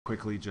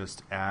quickly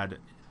just add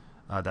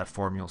that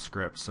Formmule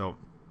script. So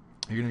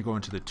you're going to go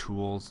into the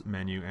Tools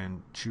menu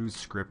and choose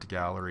Script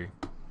Gallery.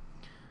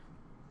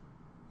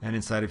 And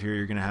inside of here,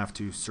 you're going to have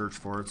to search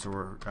for it. So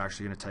we're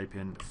actually going to type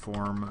in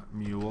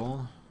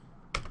Formmule,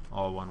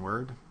 all one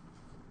word.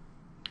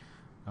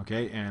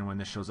 Okay, and when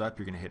this shows up,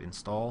 you're going to hit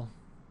Install.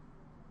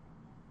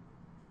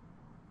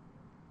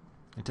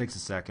 It takes a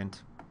second.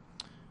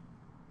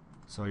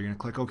 So you're going to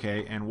click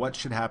OK, and what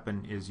should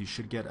happen is you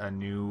should get a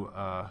new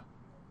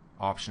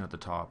option at the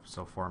top,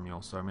 so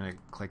Formmule. So I'm going to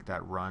click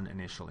that Run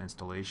Initial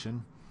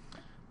Installation.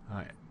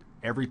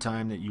 Every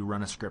time that you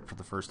run a script for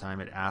the first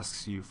time, it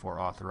asks you for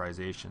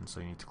authorization, so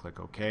you need to click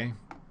OK.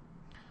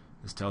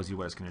 This tells you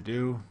what it's going to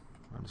do.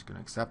 I'm just going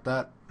to accept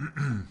that.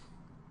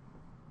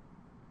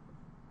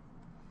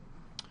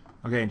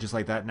 Okay, and just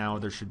like that, now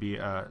there should be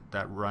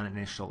that Run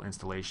Initial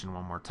Installation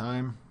one more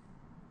time.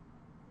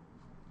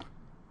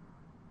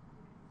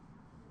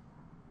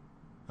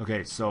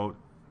 Okay, so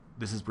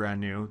this is brand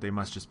new. They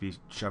must just be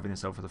shoving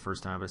this out for the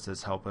first time, but it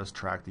says help us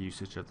track the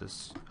usage of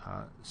this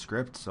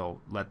script.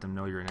 So let them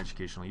know you're an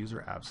educational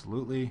user.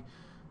 Absolutely.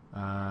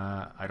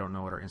 I don't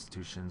know what our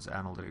institution's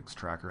analytics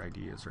tracker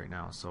ID is right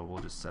now, so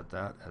we'll just set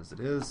that as it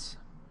is.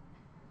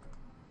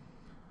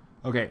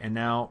 Okay, and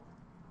now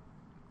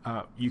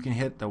you can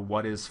hit the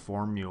what is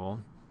Formmule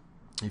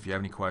if you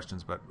have any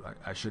questions, but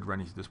I should run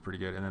you through this pretty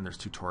good. And then there's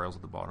tutorials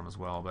at the bottom as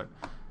well. But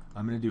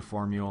I'm going to do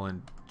Formmule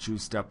and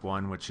choose step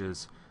 1, which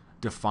is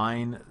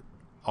define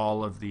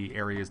all of the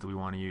areas that we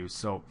want to use.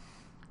 So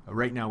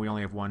right now we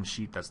only have one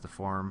sheet, that's the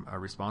form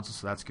responses,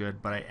 so that's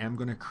good, but I am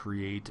going to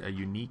create a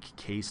unique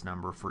case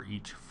number for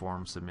each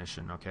form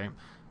submission. Okay,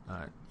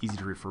 easy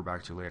to refer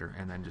back to later,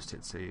 and then just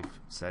hit Save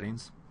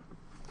Settings.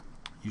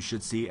 You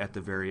should see at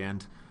the very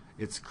end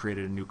it's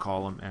created a new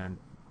column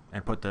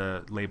and put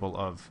the label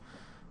of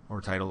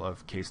or title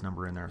of case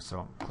number in there,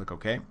 so click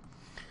OK.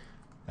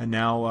 And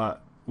now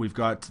we've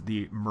got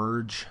the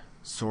merge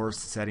source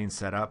settings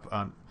set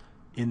up.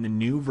 In the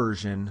new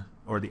version,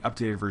 or the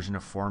updated version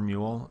of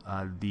Formmule,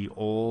 the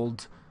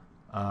old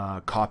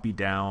copy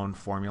down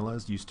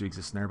formulas used to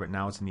exist in there, but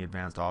now it's in the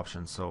advanced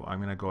options. So I'm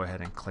going to go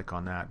ahead and click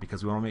on that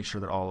because we want to make sure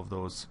that all of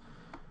those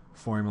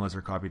formulas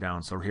are copied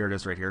down. So here it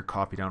is right here,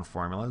 copy down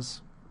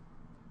formulas.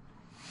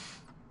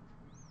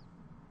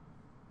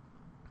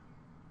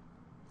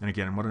 And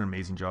again, what an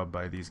amazing job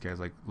by these guys.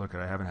 Like, look,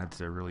 I haven't had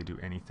to really do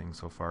anything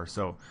so far.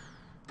 So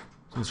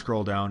I'm going to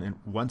scroll down, and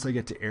once I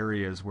get to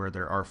areas where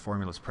there are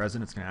formulas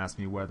present, it's going to ask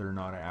me whether or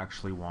not I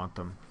actually want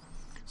them.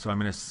 So I'm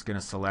going to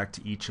select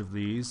each of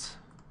these.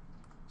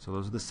 So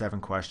those are the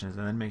 7 questions,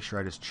 and then make sure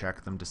I just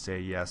check them to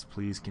say yes,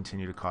 please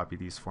continue to copy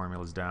these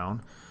formulas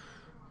down.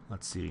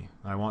 Let's see,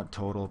 I want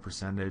total,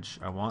 percentage,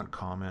 I want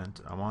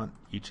comment, I want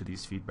each of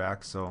these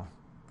feedbacks, so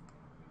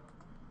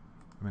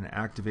I'm going to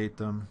activate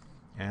them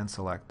and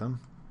select them.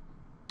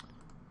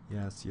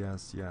 Yes,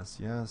 yes, yes,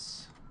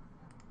 yes.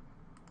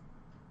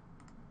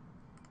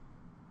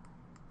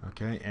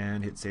 Okay,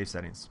 and hit Save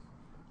Settings.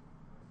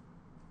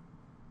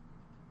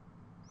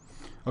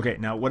 Okay,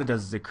 now what it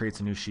does is it creates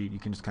a new sheet. You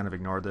can just kind of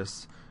ignore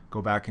this, go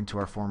back into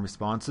our form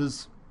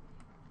responses,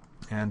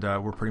 and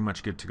we're pretty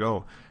much good to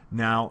go.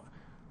 Now,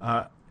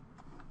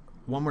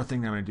 one more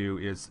thing that I'm going to do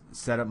is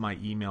set up my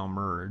email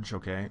merge,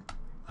 okay?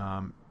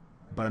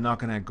 But I'm not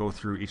going to go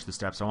through each of the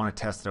steps. I want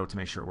to test it out to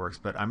make sure it works,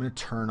 but I'm going to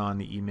turn on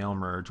the email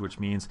merge, which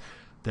means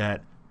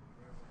that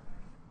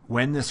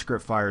when this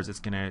script fires,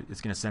 it's gonna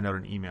send out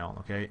an email,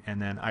 okay?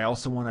 And then I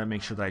also want to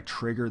make sure that I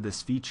trigger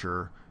this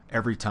feature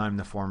every time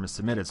the form is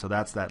submitted. So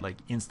that's that like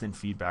instant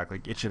feedback.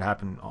 Like it should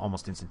happen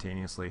almost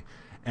instantaneously.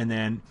 And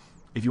then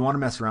if you want to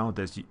mess around with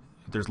this,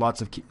 there's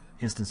lots of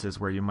instances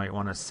where you might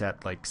want to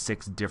set like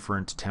 6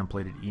 different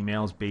templated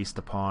emails based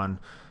upon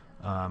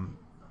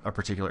a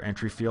particular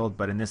entry field.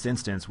 But in this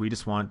instance, we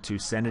just want to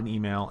send an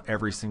email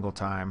every single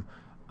time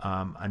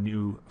a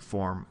new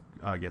form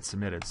gets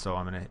submitted. So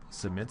I'm going to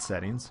submit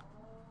settings.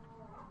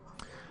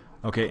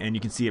 Okay, and you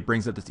can see it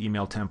brings up this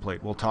email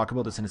template. We'll talk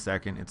about this in a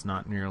second. It's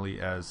not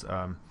nearly as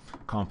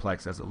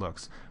complex as it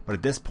looks. But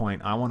at this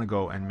point, I want to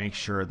go and make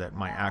sure that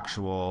my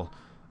actual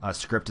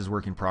script is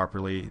working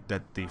properly,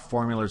 that the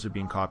formulas are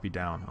being copied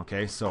down.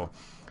 Okay, so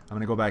I'm going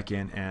to go back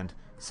in and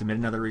submit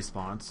another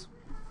response.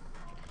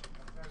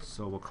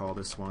 So we'll call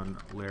this one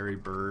Larry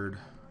Bird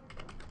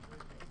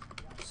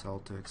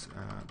Celtics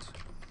at...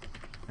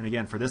 And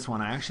again, for this one,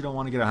 I actually don't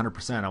want to get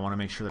 100%. I want to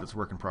make sure that it's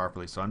working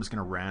properly. So I'm just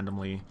going to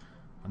randomly...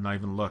 I'm not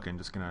even looking,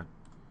 just going to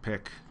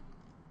pick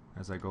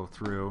as I go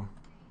through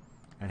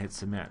and hit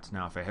submit.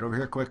 Now if I head over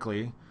here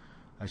quickly,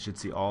 I should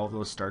see all of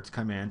those starts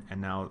come in,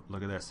 and now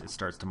look at this, it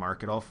starts to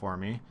mark it all for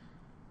me.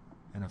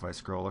 And if I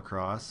scroll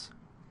across,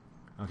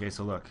 okay,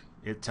 so look,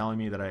 it's telling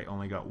me that I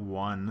only got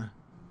 1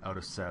 out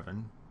of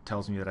 7,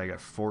 tells me that I got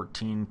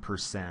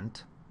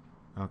 14%.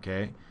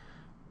 Okay,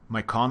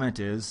 my comment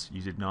is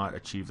you did not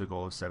achieve the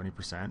goal of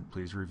 70%.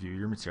 Please review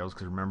your materials,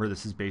 because remember,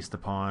 this is based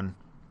upon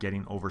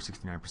getting over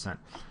 69%.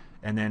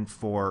 And then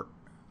for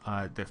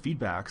the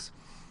feedbacks,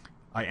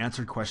 I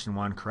answered question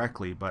 1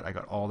 correctly, but I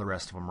got all the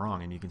rest of them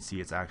wrong, and you can see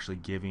it's actually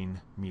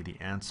giving me the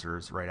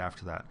answers right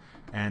after that.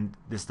 And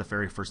this is the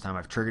very first time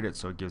I've triggered it,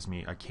 so it gives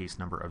me a case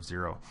number of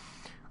 0.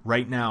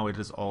 Right now it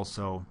is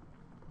also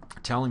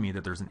telling me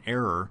that there's an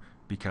error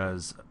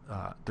because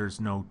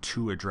there's no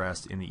to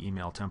address in the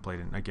email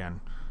template, and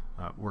again,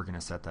 we're going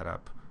to set that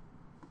up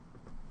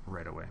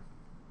right away.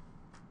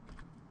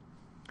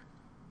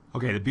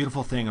 Okay, the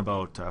beautiful thing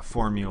about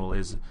Formmule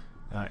is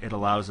it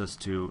allows us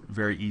to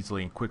very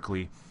easily and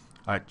quickly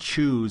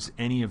choose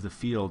any of the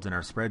fields in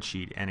our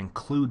spreadsheet and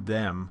include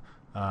them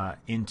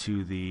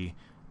into the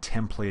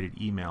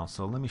templated email.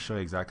 So let me show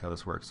you exactly how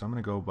this works. So I'm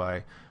going to go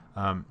by,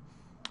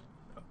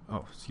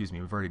 oh, excuse me,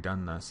 we've already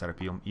done the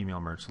setup email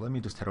merge. So let me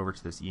just head over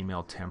to this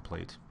email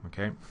template,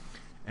 okay?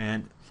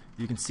 And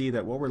you can see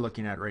that what we're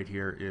looking at right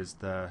here is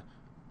the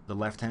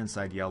left-hand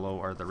side yellow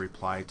are the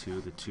reply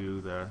to,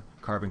 the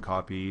carbon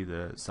copy,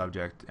 the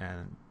subject,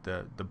 and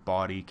the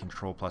body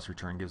control plus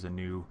return gives a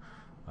new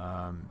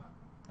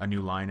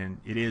line, and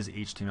it is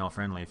HTML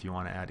friendly if you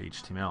want to add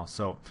HTML.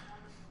 So,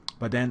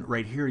 but then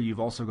right here you've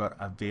also got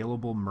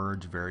available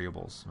merge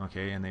variables,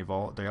 okay, and they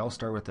all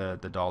start with the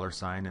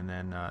 $, and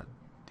then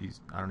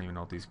these, I don't even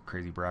know what these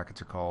crazy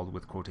brackets are called,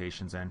 with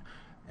quotations,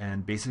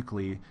 and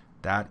basically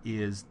that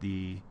is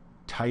the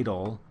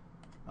title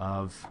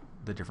of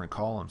the different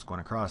columns going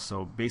across.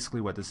 So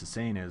basically what this is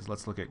saying is,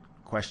 let's look at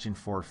question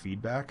 4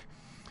 feedback.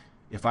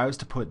 If I was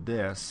to put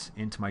this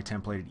into my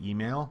templated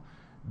email,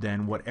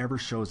 then whatever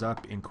shows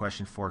up in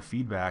question 4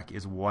 feedback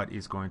is what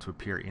is going to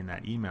appear in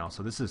that email.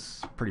 So this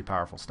is pretty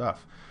powerful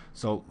stuff.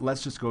 So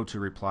let's just go to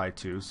reply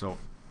to. So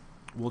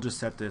we'll just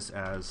set this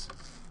as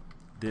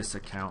this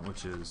account,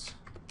 which is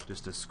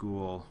just a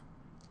school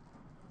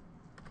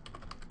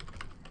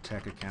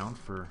tech account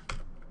for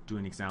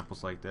doing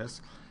examples like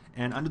this.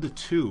 And under the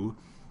to,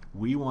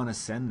 we want to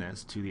send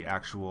this to the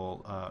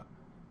actual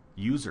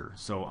user.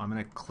 So I'm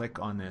going to click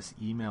on this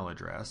email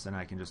address, and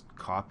I can just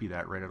copy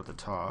that right out of the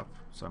top.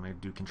 So I'm going to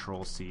do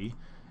Control C,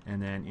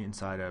 and then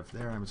inside of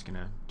there I'm just going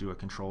to do a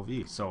Control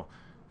V. So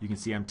you can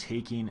see I'm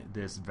taking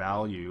this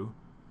value,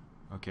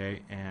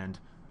 okay, and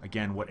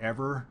again,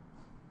 whatever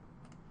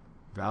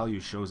value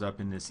shows up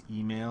in this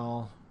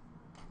email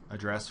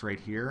address right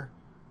here,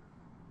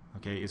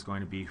 okay, is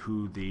going to be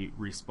who the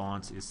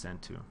response is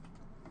sent to.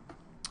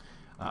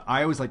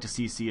 I always like to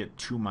CC it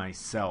to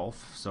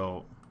myself,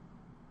 so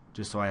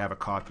just so I have a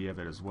copy of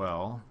it as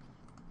well.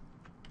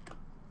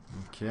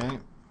 Okay,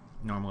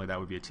 normally that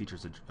would be a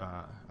teacher's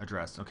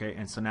address. Okay,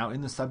 and so now in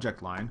the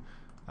subject line,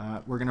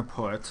 we're going to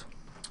put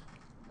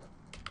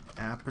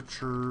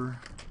Aperture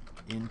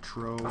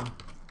Intro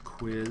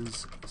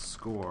Quiz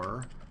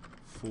Score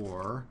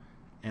 4,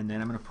 and then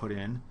I'm going to put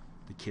in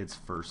the kid's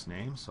first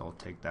name. So I'll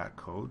take that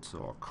code, so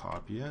I'll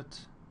copy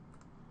it,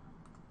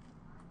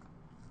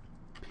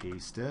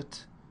 paste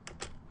it,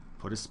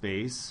 put a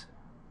space,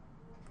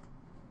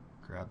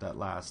 grab that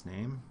last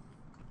name,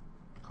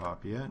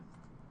 copy it,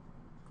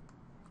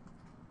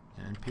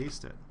 and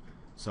paste it.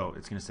 So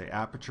it's going to say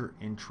Aperture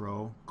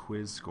Intro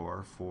Quiz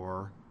Score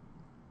for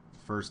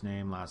first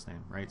name, last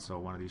name, right? So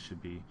one of these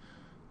should be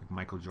like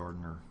Michael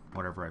Jordan or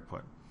whatever I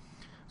put.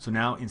 So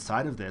now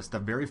inside of this, the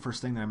very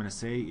first thing that I'm going to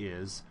say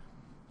is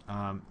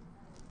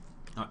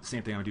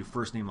same thing. I'm going to do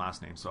first name,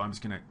 last name. So I'm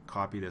just going to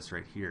copy this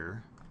right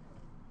here.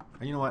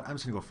 And you know what? I'm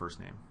just going to go first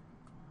name.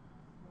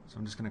 So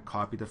I'm just going to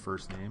copy the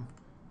first name,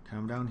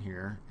 come down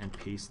here, and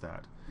paste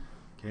that.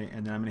 Okay,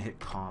 and then I'm going to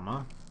hit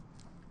comma.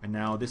 And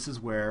now this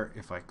is where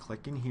if I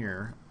click in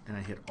here and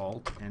I hit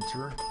Alt,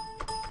 Enter,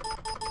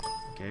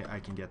 okay, I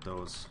can get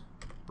those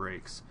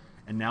breaks.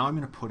 And now I'm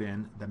going to put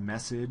in the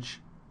message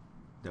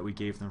that we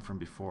gave them from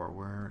before.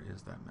 Where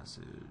is that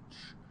message?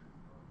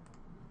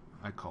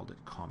 I called it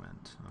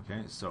comment.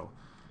 Okay, so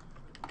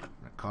I'm going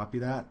to copy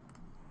that,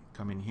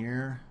 come in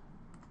here,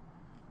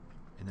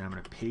 and then I'm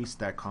going to paste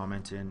that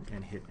comment in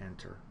and hit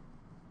enter.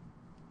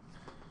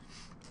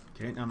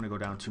 Okay, now I'm going to go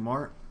down 2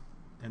 more,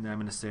 and then I'm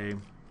going to say,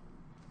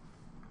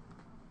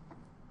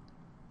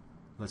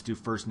 let's do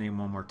first name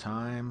one more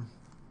time.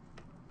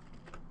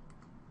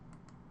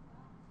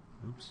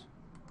 Oops.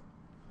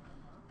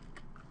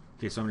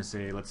 Okay, so I'm going to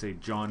say, let's say,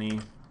 Johnny,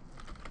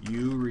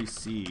 you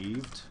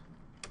received.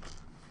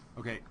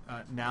 Okay,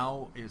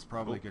 now is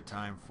probably a good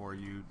time for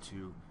you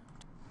to,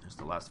 here's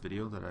the last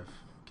video that I've,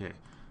 okay.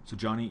 So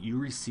Johnny, you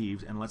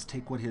received, and let's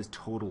take what his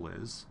total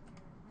is.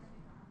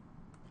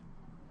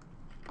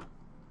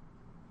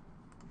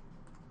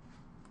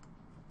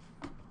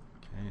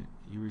 Okay,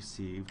 you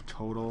received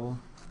total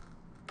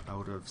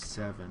out of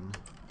 7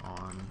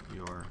 on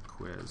your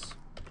quiz.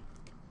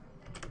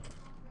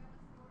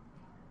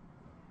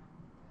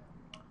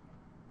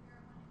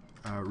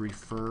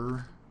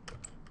 Refer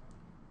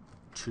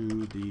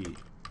to the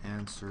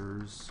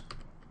answers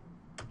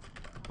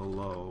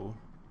below.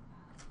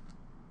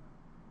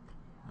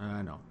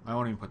 No, I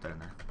won't even put that in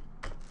there.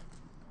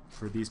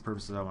 For these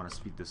purposes, I want to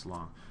speak this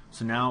long.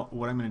 So now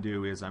what I'm going to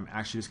do is I'm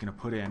actually just going to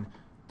put in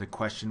the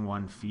question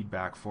 1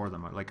 feedback for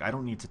them. Like, I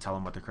don't need to tell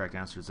them what the correct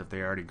answer is if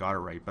they already got it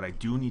right, but I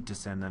do need to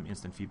send them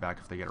instant feedback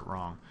if they get it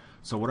wrong.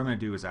 So what I'm going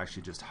to do is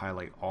actually just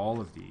highlight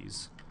all of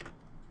these.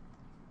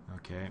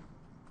 Okay,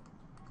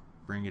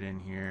 bring it in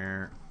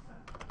here.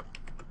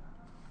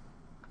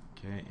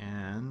 Okay,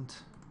 and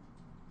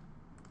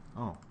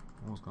oh,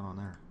 what was going on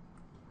there?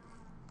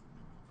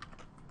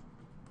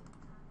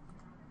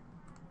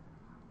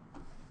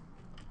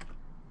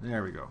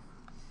 There we go.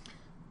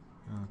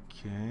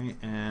 Okay,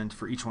 and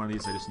for each one of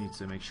these, I just need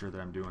to make sure that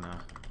I'm doing a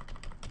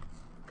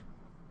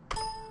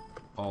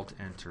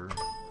Alt-Enter.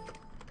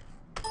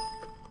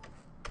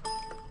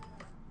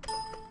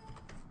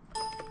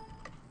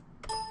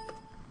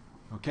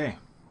 Okay,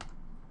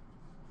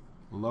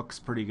 looks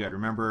pretty good.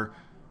 Remember,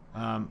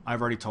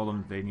 I've already told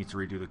them they need to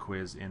redo the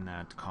quiz in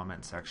that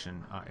comment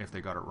section if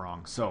they got it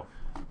wrong. So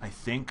I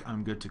think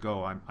I'm good to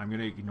go. I'm going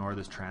to ignore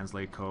this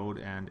translate code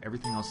and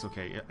everything else.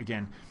 Okay,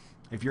 again,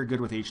 if you're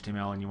good with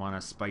HTML and you want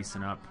to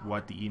spicing up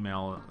what the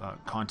email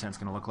content's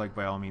going to look like,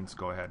 by all means,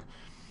 go ahead.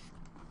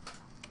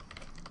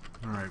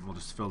 All right, we'll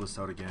just fill this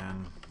out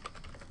again.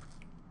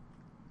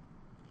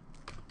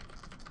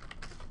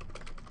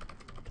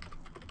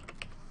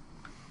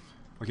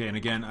 Okay, and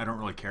again, I don't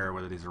really care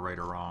whether these are right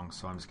or wrong,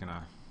 so I'm just going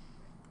to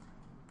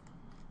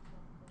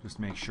just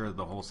make sure that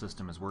the whole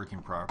system is working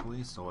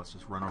properly. So let's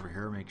just run over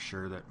here, make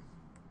sure that...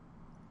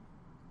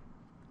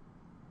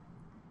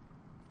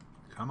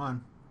 Come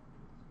on.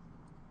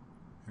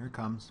 Here it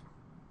comes.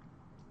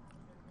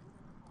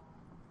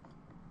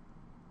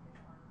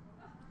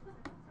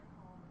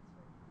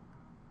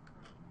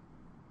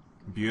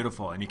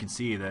 Beautiful, and you can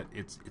see that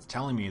it's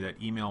telling me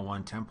that email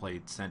 1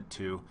 template sent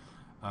to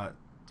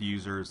the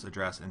user's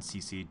address and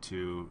CC'd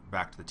to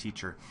back to the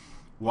teacher.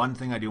 One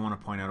thing I do want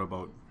to point out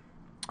about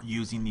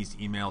using these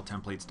email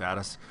template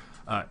status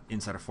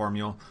inside of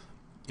Formmule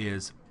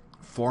is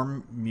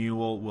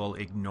Formmule will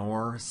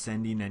ignore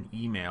sending an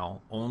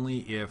email only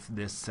if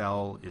this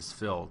cell is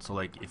filled. So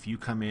like if you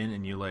come in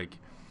and you, like,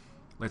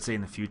 let's say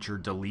in the future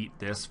delete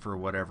this for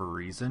whatever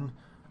reason,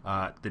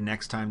 the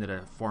next time that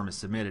a form is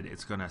submitted,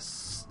 it's going to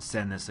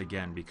send this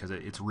again because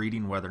it's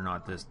reading whether or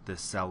not this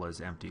cell is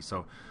empty.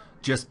 So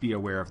just be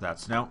aware of that.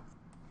 So now,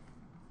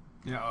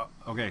 yeah,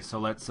 okay, so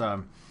let's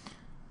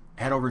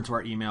head over into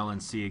our email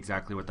and see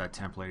exactly what that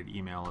templated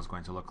email is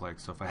going to look like.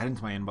 So if I head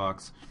into my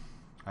inbox,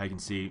 I can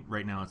see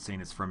right now it's saying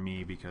it's from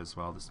me because,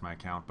 well, this is my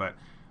account, but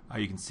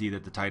you can see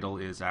that the title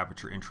is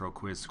Aperture Intro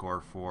Quiz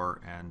Score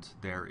 4, and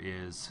there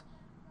is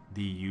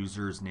the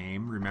user's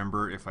name.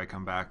 Remember, if I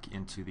come back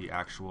into the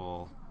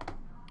actual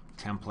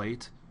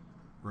template,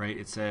 right,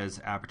 it says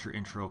Aperture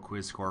Intro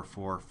Quiz Score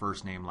 4,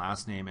 first name,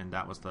 last name, and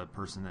that was the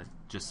person that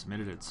just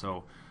submitted it.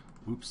 So,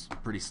 oops,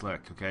 pretty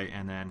slick, okay?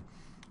 And then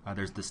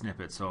there's the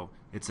snippet. So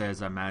it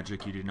says,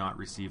 Magic, you did not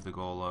receive the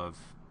goal of,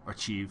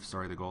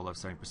 the goal of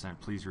 70%.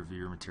 Please review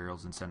your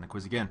materials and send the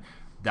quiz again.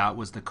 That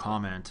was the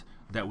comment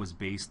that was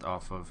based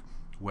off of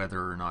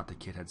whether or not the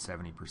kid had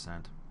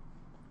 70%.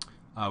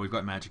 We've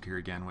got Magic here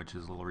again, which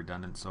is a little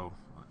redundant, so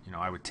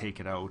I would take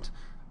it out.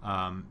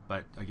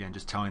 But again,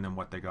 just telling them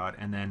what they got.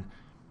 And then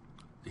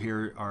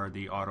here are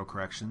the auto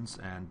corrections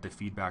and the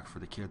feedback for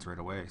the kids right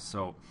away.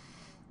 So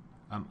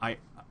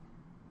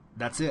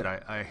that's it.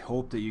 I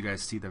hope that you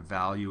guys see the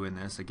value in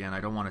this. Again,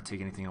 I don't want to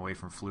take anything away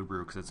from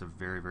FluBrew because it's a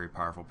very, very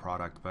powerful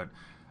product, but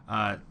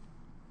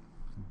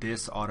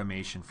this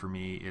automation for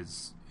me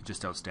is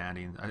just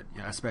outstanding,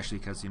 especially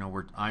because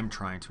I'm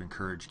trying to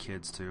encourage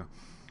kids to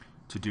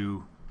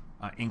do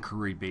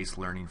inquiry-based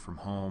learning from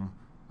home,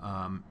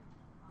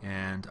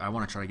 and I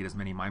want to try to get as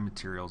many of my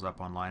materials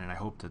up online, and I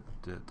hope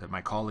that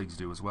my colleagues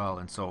do as well.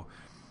 And so,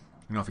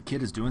 if a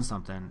kid is doing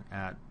something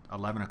at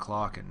 11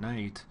 o'clock at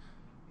night,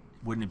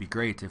 wouldn't it be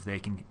great if they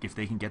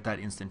can get that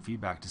instant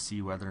feedback to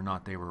see whether or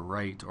not they were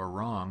right or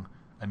wrong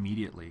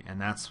immediately?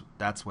 And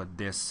that's what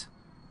this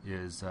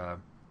is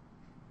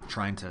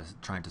trying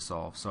to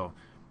solve. So,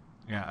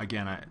 yeah,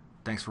 again,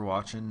 thanks for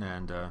watching,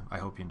 and I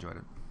hope you enjoyed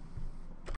it.